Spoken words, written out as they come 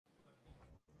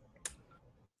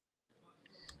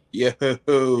Yo,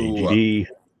 AGD any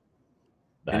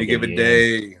back given again.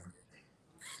 day.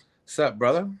 What's up,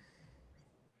 brother?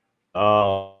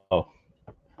 Oh,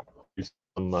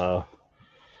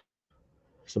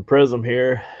 some Prism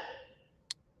here.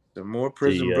 Some more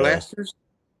Prizm The blasters?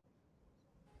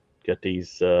 got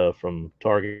these from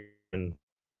Target.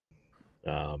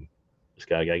 This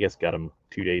guy, I guess, got them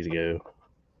 2 days ago.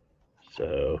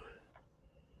 So,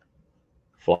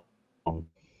 fun.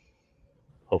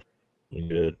 Hopefully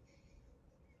good.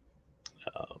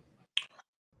 Uh,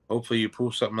 Hopefully you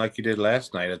pull something like you did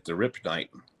last night at the Rip Night.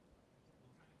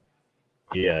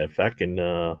 yeah, if I can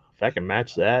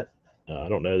match that, I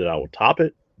don't know that I will top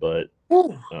it, but Woo.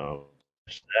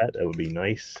 match that would be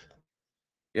nice.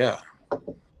 Yeah.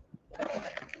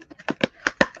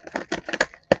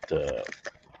 Uh,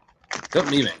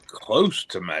 Something even close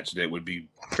to matching it would be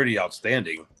pretty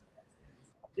outstanding.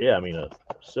 yeah, I mean a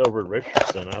silver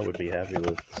Richardson, I would be happy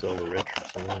with silver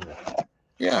Richardson.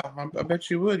 Yeah, I bet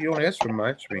you would. You don't ask for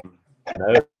much. I mean,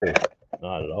 No,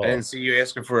 not at I all. didn't see you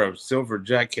asking for a silver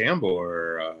Jack Campbell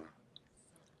or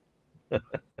Yeah,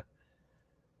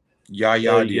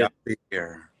 Yaya you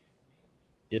Diaby.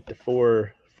 get the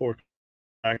four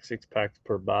packs, 6 packs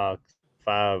per box,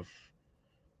 5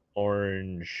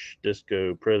 orange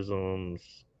disco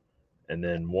prisms, and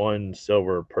then 1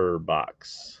 silver per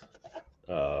box.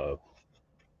 Uh,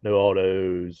 no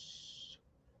autos.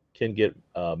 Can get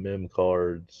mem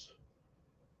cards,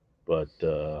 but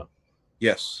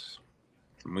Yes.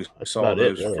 We that's saw about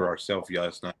it, those really. for ourselves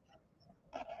last night.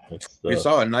 That's We the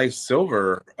saw a nice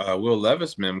silver Will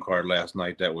Levis mem card last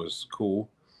night. That was cool.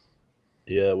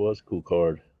 Yeah, it was a cool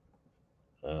card.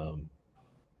 Um,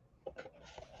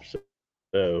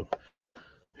 so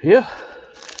yeah,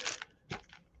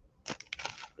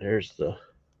 there's the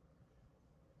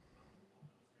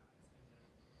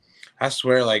I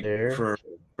swear, like there. for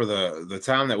the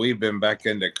time that we've been back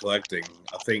into collecting,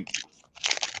 I think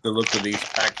the look of these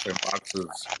packs and boxes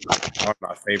are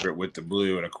my favorite with the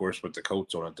blue, and of course with the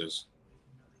coats on it. This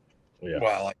Yeah,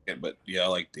 well, I like it, but yeah, I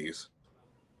like these.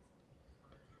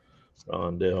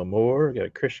 Rondell Moore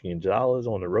got Christian Gonzalez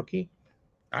on the rookie.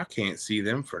 I can't see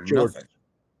them for George nothing.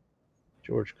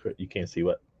 You can't see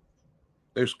what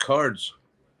There's cards.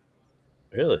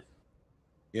 really.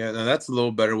 Yeah, now that's a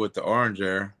little better with the orange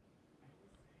there.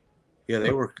 Yeah,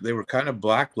 Huh. they were kind of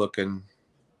black looking.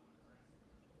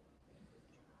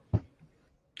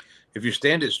 If you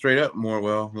stand it straight up more,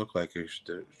 well, look like you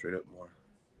stood it straight up more.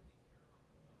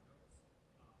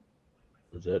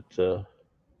 Is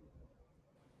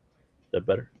that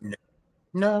better? No,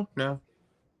 no, no.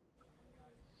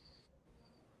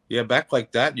 Yeah, back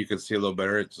like that, you can see a little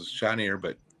better. It's shinier,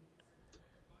 but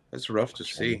it's rough to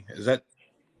Shiny. see. Is that?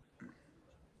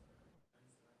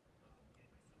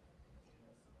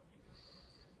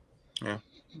 Yeah,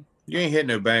 you ain't hit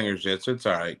no bangers yet, so it's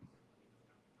all right.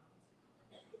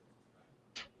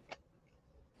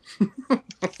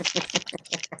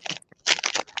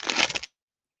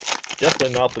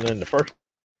 Definitely nothing in the first.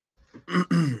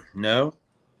 No,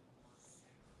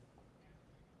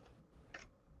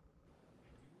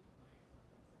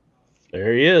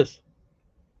 There he is.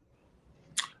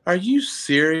 are you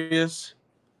serious?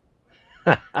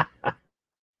 And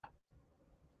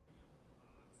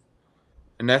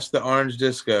that's the orange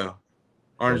disco,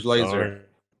 orange That's the laser,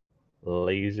 orange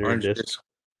laser orange disc, disc.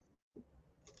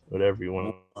 whatever you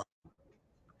want.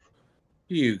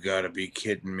 You gotta be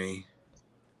kidding me.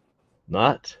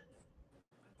 Not.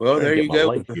 Well, Trying there to get you my go.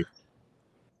 light here.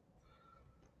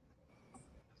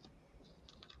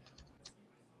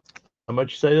 How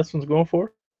much you say this one's going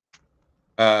for?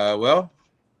 Well,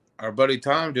 our buddy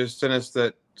Tom just sent us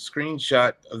that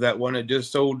screenshot of that one that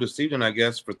just sold this evening, I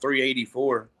guess, for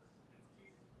 384.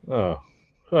 Oh,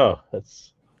 oh,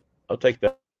 that's. I'll take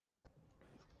that.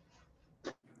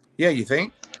 Yeah, you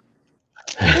think?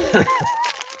 I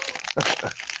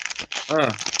All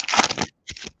think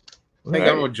I'm right.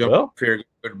 gonna jump Well, off here and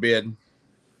go to bed.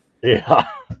 yeah.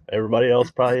 Everybody else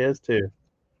probably is too.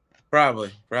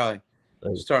 Probably, probably.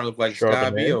 Those Starting to look like Sky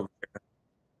B Chardonnay. over.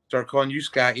 Start calling you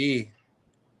Sky E.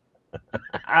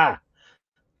 Ah,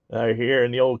 out here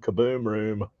in the old kaboom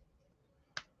room.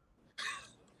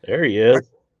 There he Are, is.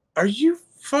 are you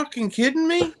fucking kidding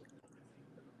me?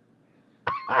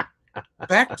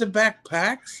 Back to back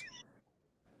packs?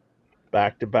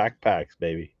 Back to back packs,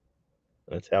 baby.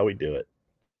 That's how we do it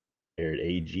here at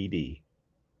AGD.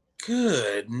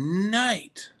 Good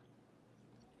night.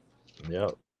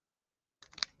 Yep.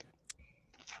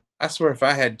 I swear, if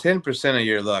I had 10% of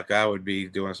your luck, I would be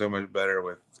doing so much better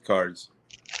with cards.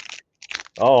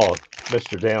 Oh,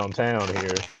 Mr. Downtown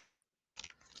here.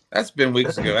 That's been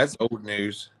weeks ago. That's old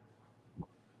news.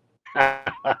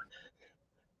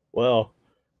 Well,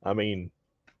 I mean,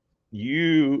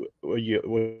 you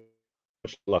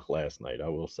much luck last night. I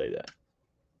will say that.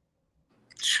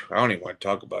 I don't even want to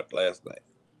talk about last night.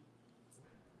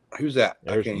 Who's that?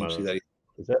 I There's can't even my. see that.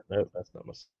 Is that no? That's not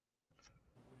my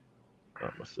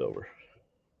silver.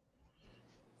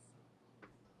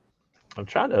 I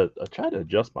try to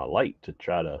adjust my light to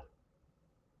try to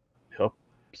help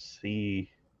see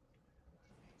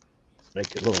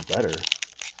make it a little better.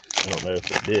 I don't know if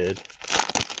it did.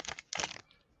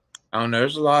 I don't know.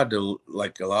 There's a lot of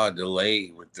a lot of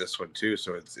delay with this one too,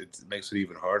 so it makes it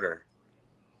even harder.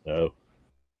 No,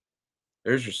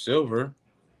 There's your silver.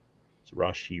 it's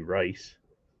Rashi Rice.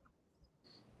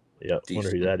 Yep, wonder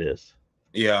who Decent. that is.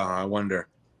 Yeah, I wonder.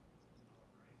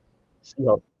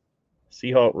 Seahawk,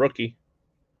 Seahawk rookie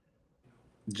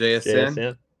JSN.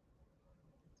 JSN.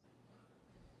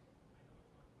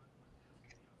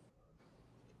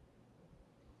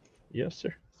 Yes,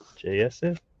 sir.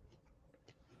 JSN.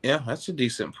 Yeah, that's a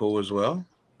decent pull as well.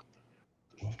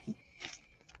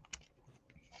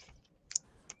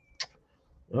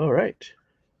 All right.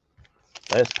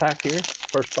 Last pack here.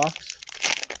 First box.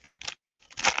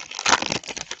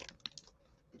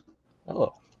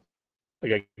 Oh,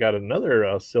 I got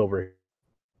another silver.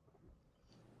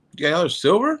 Yeah, another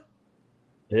silver.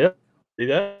 Yep. See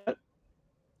that?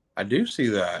 I do see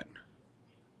that.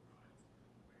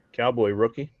 Cowboy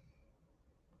rookie.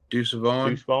 Deuce of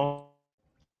Vaughn. Deuce Vaughn.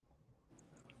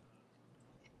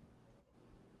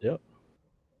 Yep.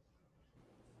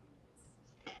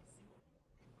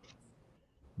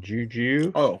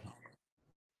 Juju. Oh,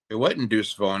 it wasn't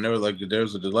Deuce Vaughn. There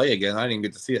was a delay again. I didn't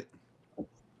get to see it.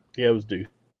 Yeah, it was Deuce.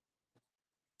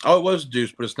 Oh, it was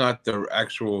Deuce, but it's not the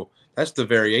actual. That's the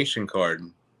variation card.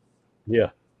 Yeah.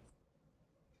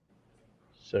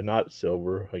 So not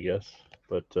silver, I guess,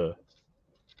 but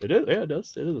it is. Yeah, it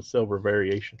does. It is a silver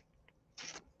variation.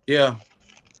 Yeah.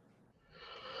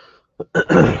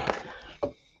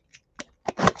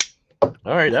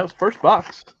 All right, that was first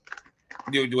box.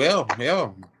 Well, yeah.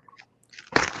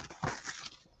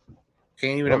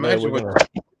 Can't even I don't know. imagine what.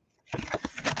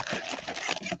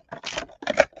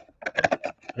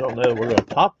 I don't know. We're gonna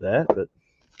top that, but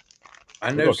I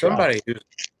we're know gonna try. somebody who's.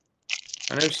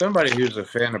 I know somebody who's a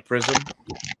fan of Prizm.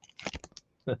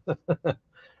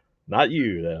 Not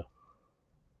you though.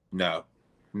 No,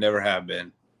 never have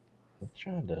been. I'm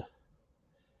trying to.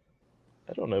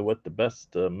 I don't know what the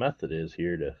best method is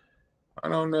here I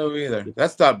don't know either.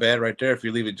 That's not bad right there if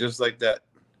you leave it just like that.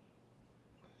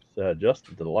 to adjust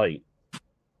the light.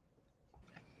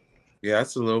 Yeah,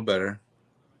 that's a little better.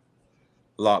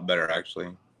 A lot better, actually.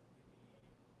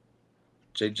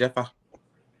 J. Jeffa.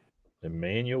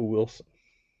 Emmanuel Wilson,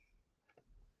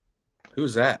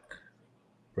 Who's that?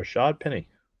 Rashad Penny,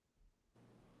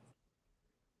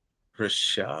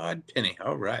 Rashad Penny.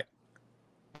 All right.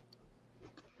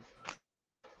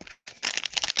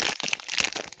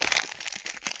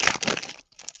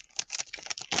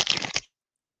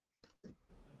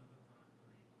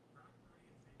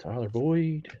 Tyler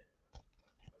Boyd,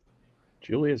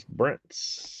 Julius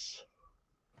Brents,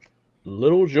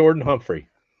 Little Jordan Humphrey.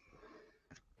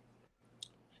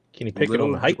 Kenny Pickett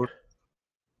on Little the hype. George.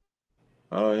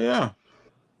 Oh, yeah.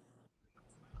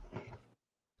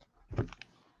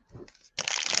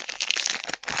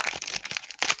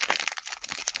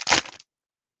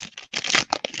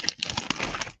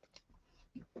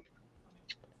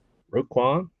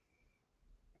 Roquan,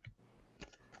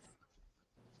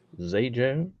 Zay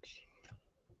Jones,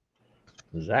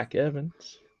 Zach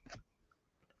Evans,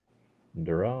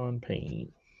 Deron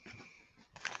Payne.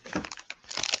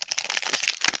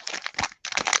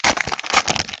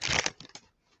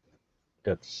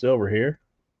 Got the silver here.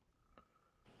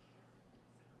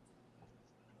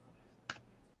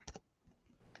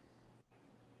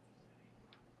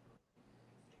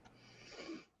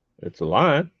 It's a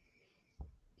line.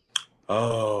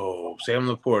 Oh, Sam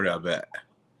Laporte, I bet.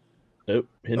 Nope,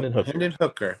 Hendon Hooker. Hendon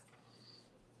Hooker.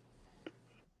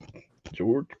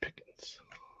 George Pickens.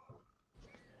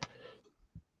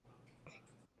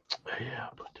 Yeah,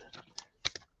 but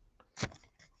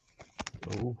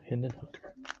oh, Hendon Hooker.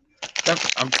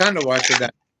 I'm kind of watching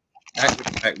that active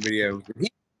pack video.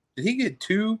 Did he get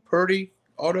 2 Purdy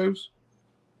autos?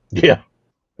 Yeah,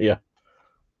 yeah,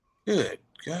 Good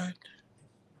God.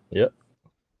 yep.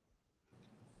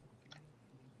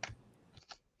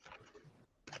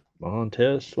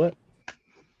 Montez Sweat.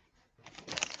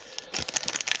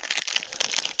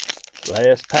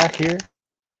 Last pack here.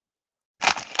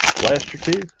 Last or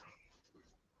two.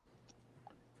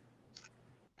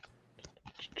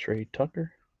 Trey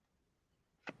Tucker.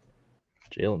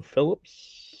 Jalen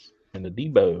Phillips. And the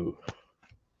Debo.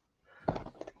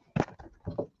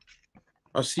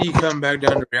 I see you come back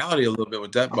down to reality a little bit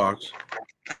with that box.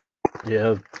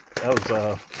 Yeah, that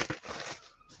was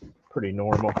pretty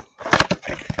normal.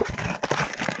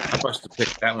 I must have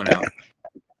picked that one out.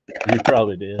 You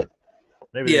probably did.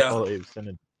 Maybe Yeah. they thought they were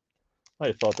sending.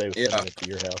 I thought they were sending it to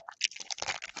your house.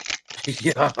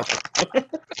 Yeah.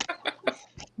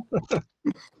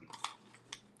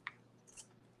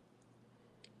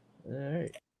 All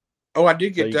right. Oh, I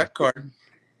did So get that card.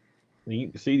 You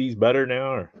can see these better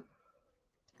now, or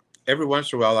Every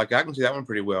once in a while, like I can see that one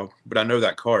pretty well, but I know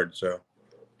that card, so.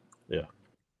 yeah.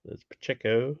 There's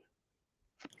Pacheco,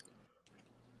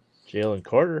 Jalen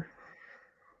Carter,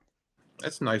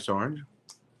 That's a nice orange.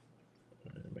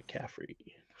 and McCaffrey.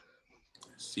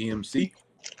 CMC.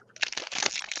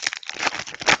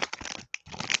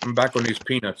 I'm back on these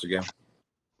peanuts again.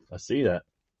 I see that.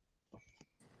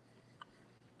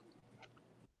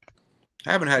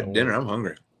 I haven't had dinner. I'm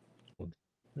hungry.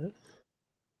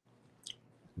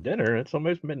 Dinner? It's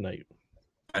almost midnight.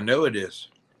 I know it is.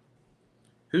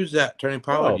 Who's that? Turning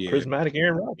Pollard? Oh, Prizmatic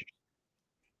Aaron Rodgers.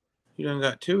 You done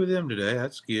got 2 of them today.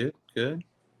 That's good. Good.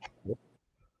 Yeah,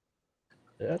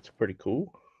 that's pretty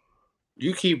cool.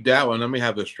 You keep that one. Let me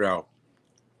have the Stroud.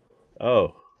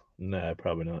 Oh, nah,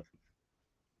 probably not.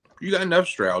 You got enough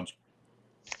Strouds.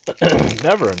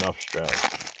 Never enough Stroud.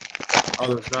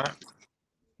 Oh, there's not?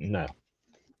 No.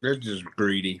 They're just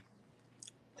greedy.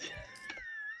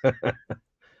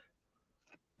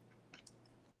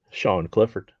 Sean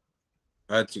Clifford.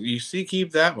 That's you see,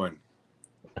 keep that one.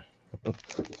 I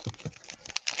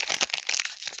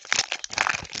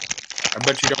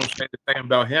bet you don't say the same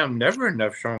about him. Never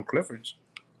enough Sean Cliffords.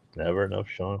 Never enough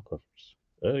Sean Cliffords.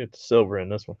 Look at the silver in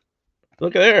this one.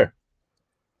 Look at there.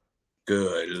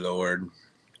 Good Lord.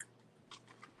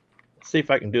 Let's see if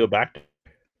I can do a back.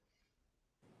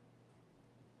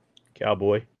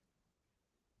 Cowboy.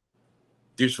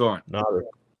 Just fun. No,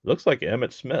 looks like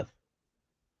Emmitt Smith.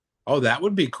 Oh, that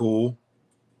would be cool.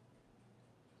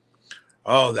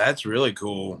 Oh, that's really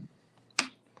cool.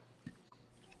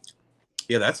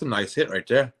 Yeah, that's a nice hit right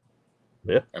there.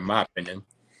 Yeah. In my opinion.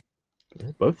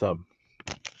 Both of them.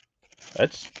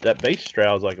 That base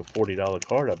Stroud's like a $40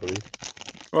 card, I believe.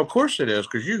 Well, of course it is,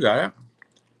 because you got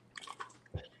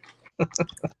it.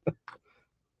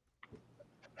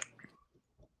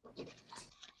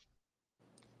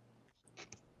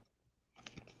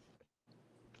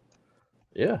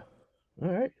 Yeah. All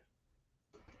right.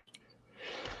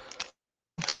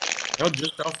 Hell,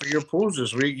 just off of your pulls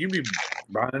this week, you'd be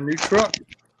buying a new truck.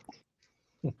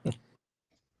 I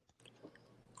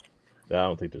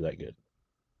don't think they're that good.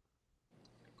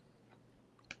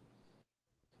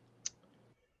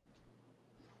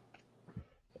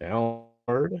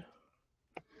 Downward.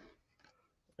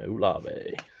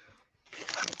 Olave.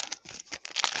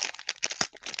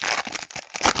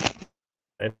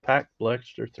 Impact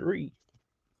Blexter 3.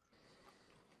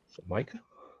 So Micah.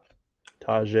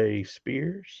 Tajay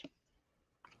Spears.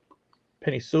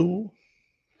 Penny Sewell.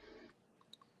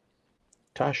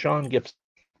 Tyshawn Gibson.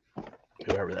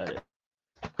 Whoever that is.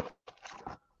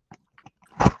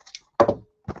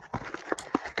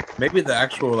 Maybe the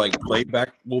actual like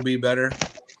playback will be better,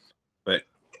 but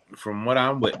from what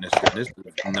I'm witnessing, this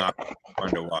is not fun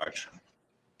to watch.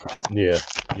 Yeah,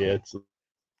 it's.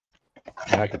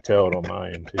 I could tell it on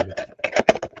my end too.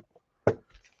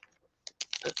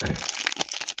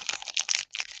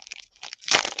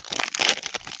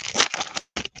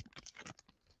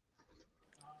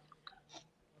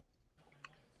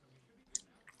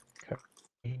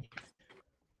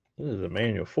 This is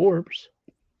Emmanuel Forbes,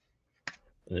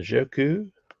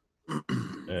 Njoku,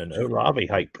 and Olave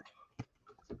hype.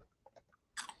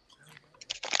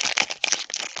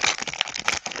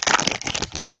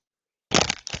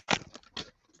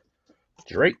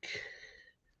 Drake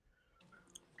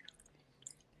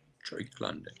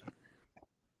London.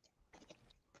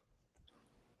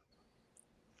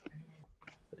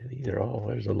 These are all.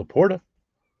 There's a Laporta.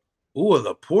 Ooh, a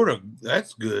Laporta.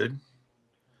 That's good.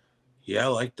 Yeah, I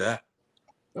like that.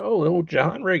 Oh, little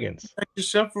John Riggins. Thank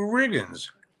yourself for Riggins.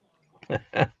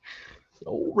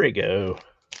 Old Riggo.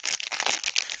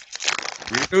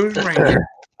 Riggo's Ranger.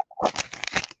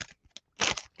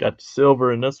 Got the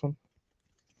silver in this one.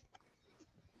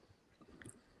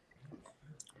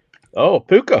 Oh,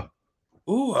 Puka.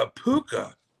 Ooh, a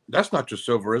Puka. That's not just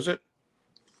silver, is it?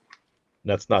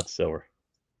 That's not silver.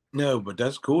 No, but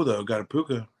that's cool, though. Got a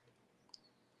Puka.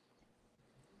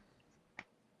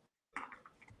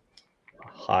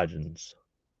 Hodgins.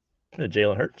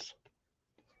 Jalen Hurts.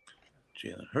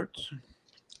 Jalen Hurts.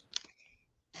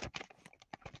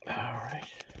 All right.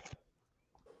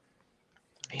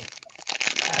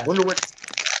 Wonder what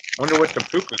the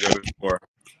puka goes for.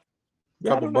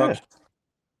 Yeah, I Couple don't know. bucks.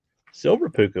 Silver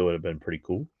puka would have been pretty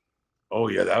cool. Oh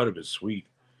yeah, that would have been sweet.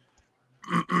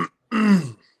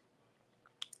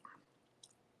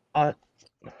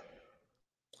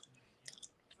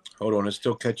 Hold on, it's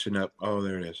still catching up. Oh,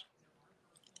 there it is.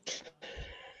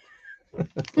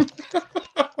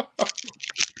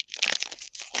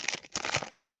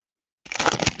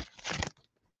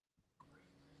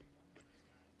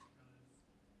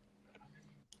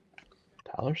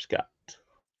 Tyler Scott.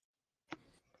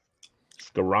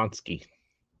 Skoronsky.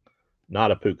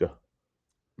 Not a puka.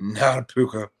 Not a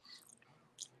puka.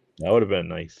 That would have been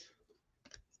nice.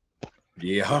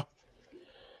 Yeah.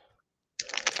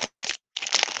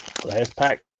 Last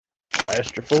pack.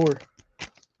 Last or 4.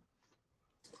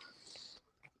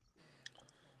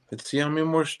 Let's see how many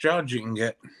more Stroud you can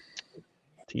get.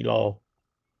 T-Law.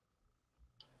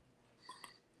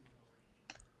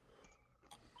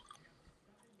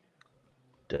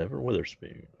 Dever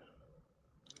Witherspoon.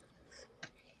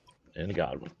 And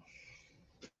Godwin.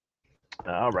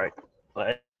 All right.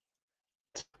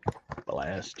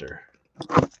 Blaster.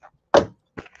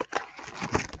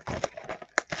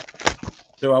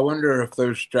 So I wonder if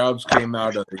those Strouds came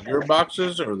out of your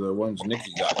boxes or the ones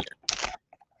Nikki got here.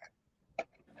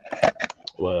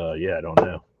 Well, yeah, I don't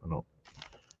know. I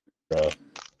don't.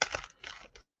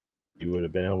 You would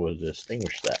have been able to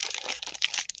distinguish that.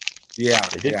 Yeah,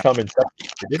 They did come in.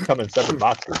 They did come in separate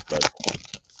boxes, but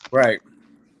right.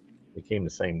 they came the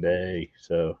same day.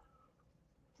 So,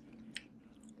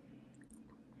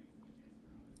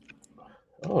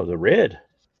 oh, the red.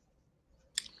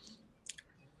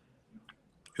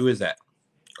 Who is that?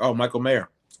 Oh, Michael Mayer.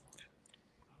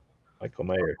 Michael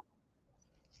Mayer.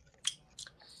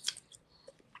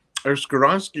 There's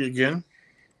Skoronsky again.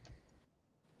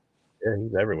 Yeah,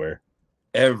 he's everywhere.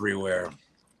 Everywhere.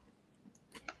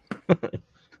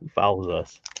 He follows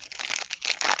us.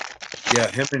 Yeah,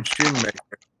 him and Shoemaker,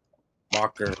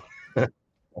 Mocker,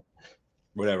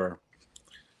 whatever.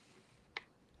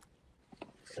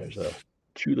 There's a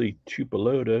Chuli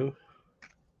Chupalodo.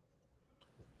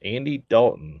 Andy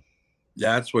Dalton.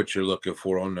 That's what you're looking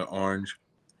for on the orange.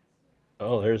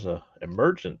 Oh, there's a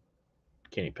emergent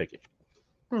Kenny Pickett.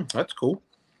 That's cool.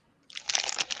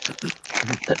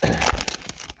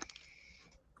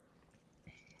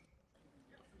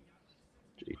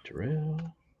 J. Terrell.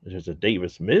 There's a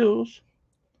Davis Mills.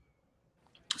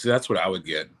 See, that's what I would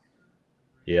get.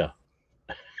 Yeah.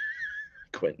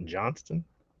 Quentin Johnston.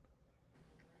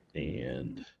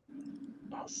 And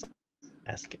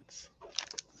Askins.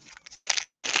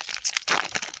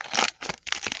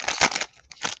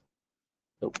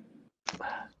 Oh.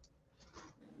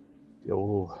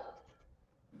 Yo.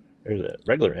 There's a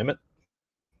regular Emmett.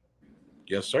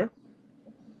 Yes, sir.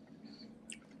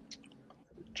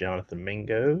 Jonathan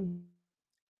Mingo.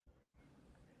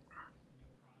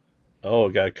 Oh,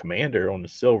 got a commander on the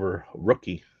silver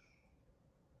rookie.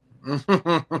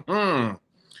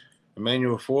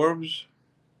 Emmanuel Forbes.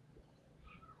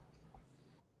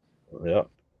 Yep.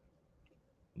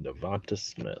 Devonta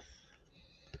Smith.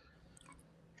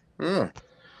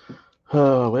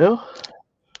 Oh, well.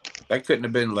 That couldn't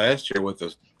have been last year with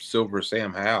the silver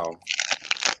Sam Howell.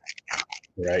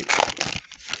 Right.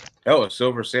 Hell, a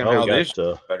silver Sam Howell this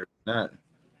year better than that.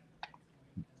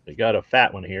 We got a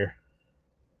fat one here.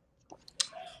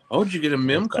 Oh, did you get a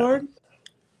mem card?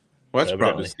 Well, that's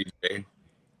Evidently. probably CJ.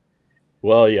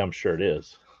 Well, yeah, I'm sure it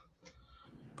is.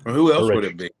 Well, who else would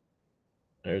it be?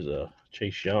 There's a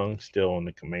Chase Young still on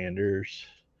the Commanders.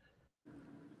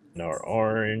 And our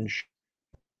orange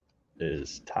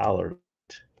is Tyler.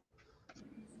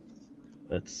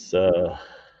 Let's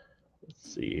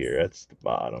see here. That's the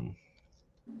bottom.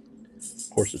 Of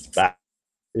course, it's back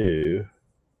to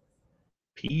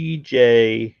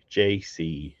PJJC.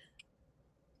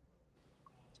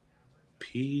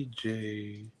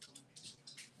 PJ.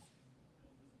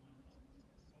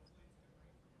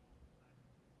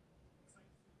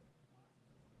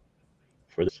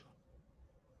 For this.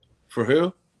 For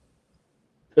who?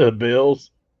 The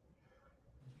Bills.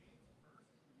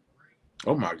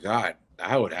 Oh my God.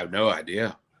 I would have no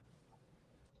idea.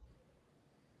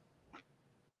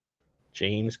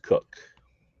 James Cook.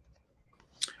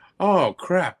 Oh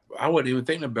crap. I wasn't even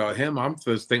thinking about him. I'm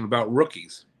just thinking about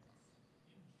rookies.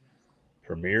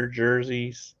 Premier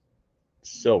jerseys,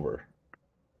 silver.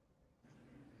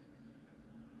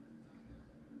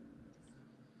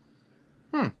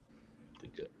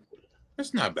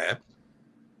 That's not bad.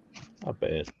 Not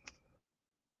bad.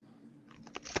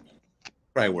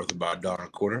 Probably worth about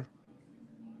 $1.25.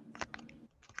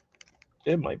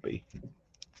 It might be.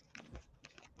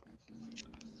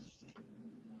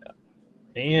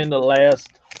 And the last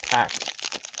pack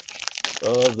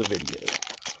of the video.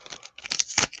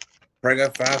 I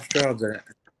got 5 Strouds in it.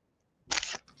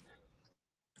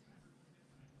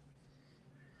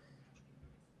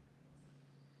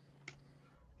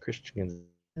 Christian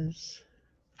Gonzalez,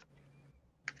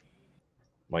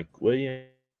 Mike Williams,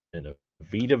 and a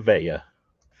Vita Vea.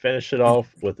 Finish it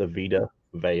off with a Vita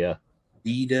Vea.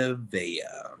 Vita Vea.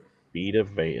 Vita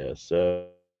Vea. So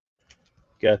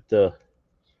got the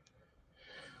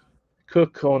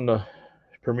Cook on the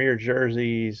Premier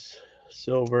jerseys,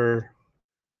 silver,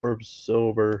 Forbes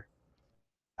silver,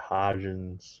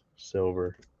 Hodgins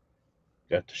silver.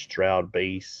 Got the Stroud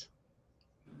base.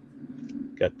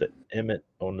 Got the Emmett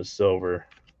on the silver,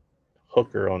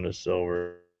 Hooker on the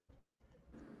silver,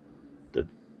 the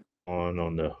on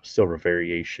the silver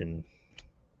variation,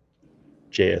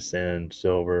 JSN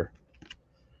silver,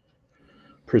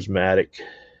 Prizmatic,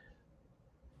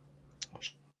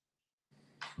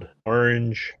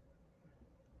 orange,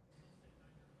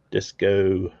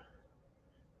 disco,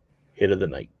 hit of the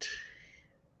night.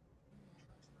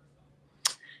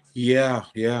 Yeah.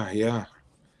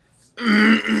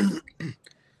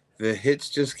 The hits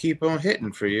just keep on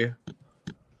hitting for you.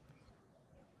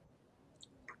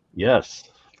 Yes,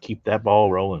 keep that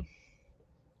ball rolling.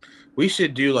 We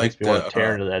should do like Makes me want to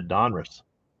tear into that Donruss.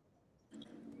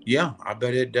 Yeah, I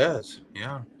bet it does.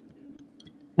 Yeah.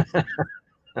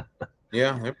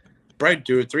 Yeah. Probably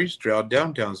 2 or 3 Stroud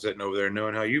downtown sitting over there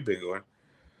knowing how you've been going.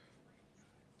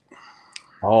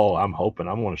 Oh, I'm hoping.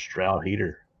 I want a Stroud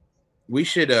heater. We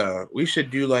should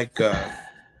do like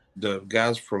the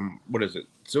guys from, what is it,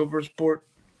 Silver Sport,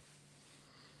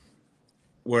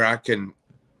 where I can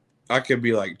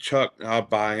be like Chuck. I'll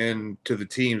buy into the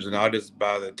teams and I'll just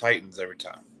buy the Titans every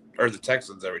time or the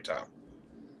Texans every time.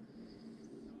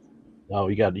 Oh,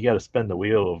 you got to spin the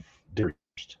wheel of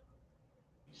first.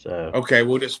 So okay,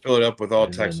 we'll just fill it up with all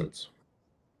Texans.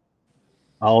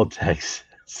 All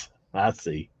Texans. I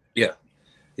see. Yeah.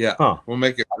 Huh. We'll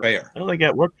make it fair. I don't think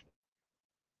that worked.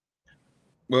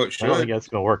 Well, it should. I don't think that's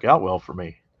going to work out well for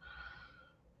me.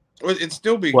 Well, it'd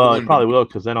still be. Well, it probably will,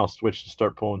 because then I'll switch to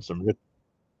start pulling some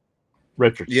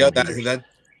Richardson. Yeah,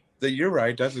 that you're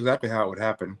right. That's exactly how it would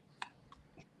happen.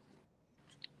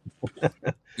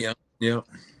 Yeah.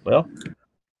 Well,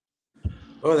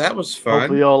 that was fun.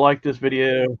 Hopefully y'all like this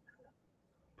video.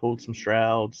 Pulled some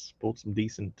Strouds, pulled some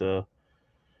decent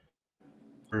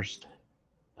first.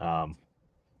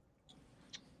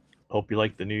 Hope you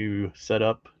like the new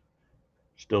setup.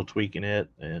 Still tweaking it,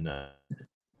 and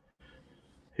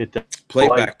hit that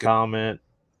playback comment.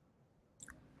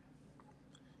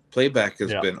 Playback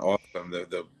has been awesome.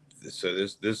 So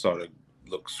this ought to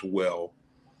look swell.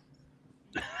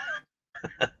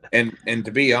 and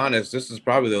to be honest, this is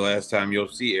probably the last time you'll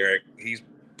see Eric. He's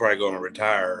probably going to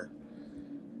retire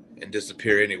and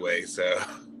disappear anyway. So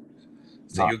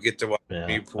you'll get to watch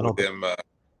me pull them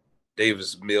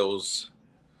Davis Mills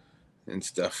and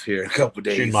stuff here in a couple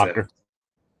days.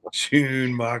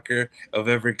 Schoonmaker of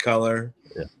every color,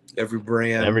 every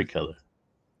brand, every color.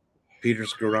 Peter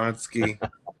Skoronski.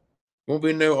 Won't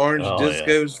be no orange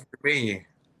discos for me,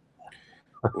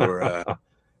 or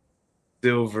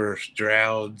silver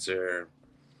Strouds, or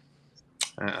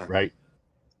right.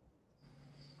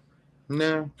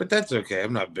 No, but that's okay.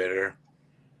 I'm not bitter.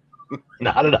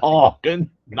 Not at all. Good.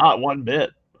 Not one bit.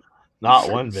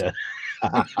 Not one bit.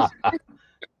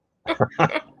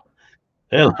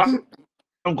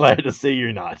 I'm glad to see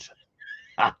you're not.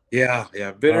 Yeah.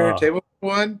 Bitter table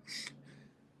one.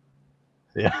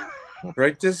 Yeah.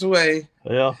 Right this way.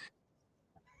 Yeah.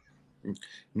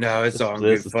 No, it's all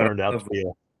good fun. Turned out to be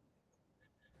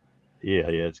yeah,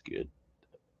 it's good.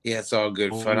 Yeah, it's all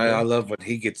good fun. I love when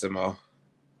he gets them all.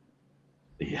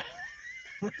 Yeah.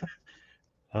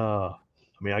 I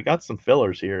mean, I got some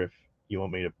fillers here if you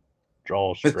want me to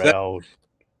draw Stroud.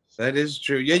 That is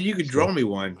true. Yeah, you could draw me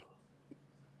one.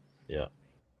 Yeah.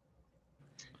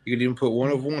 You could even put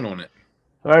 1 of 1 on it.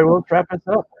 All right, we'll wrap this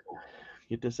up.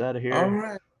 Get this out of here. All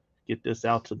right. Get this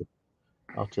out to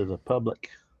the public.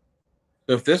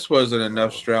 So if this wasn't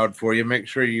enough Stroud for you, make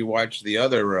sure you watch the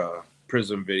other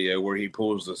Prizm video where he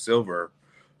pulls the silver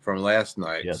from last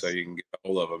night, so you can get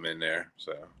all of them in there.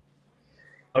 So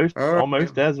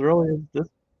almost as early as this,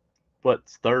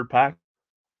 third pack?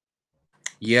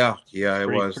 Yeah, it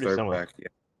was third similar. pack.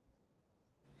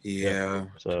 Yeah.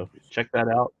 So check that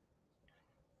out.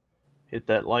 Hit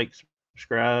that like,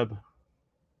 subscribe.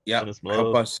 Yeah.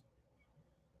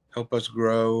 Help us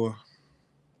grow.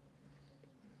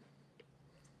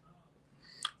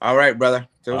 All right, brother.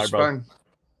 That was fun.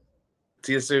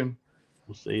 See you soon.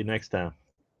 We'll see you next time.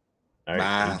 All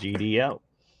right, GD out.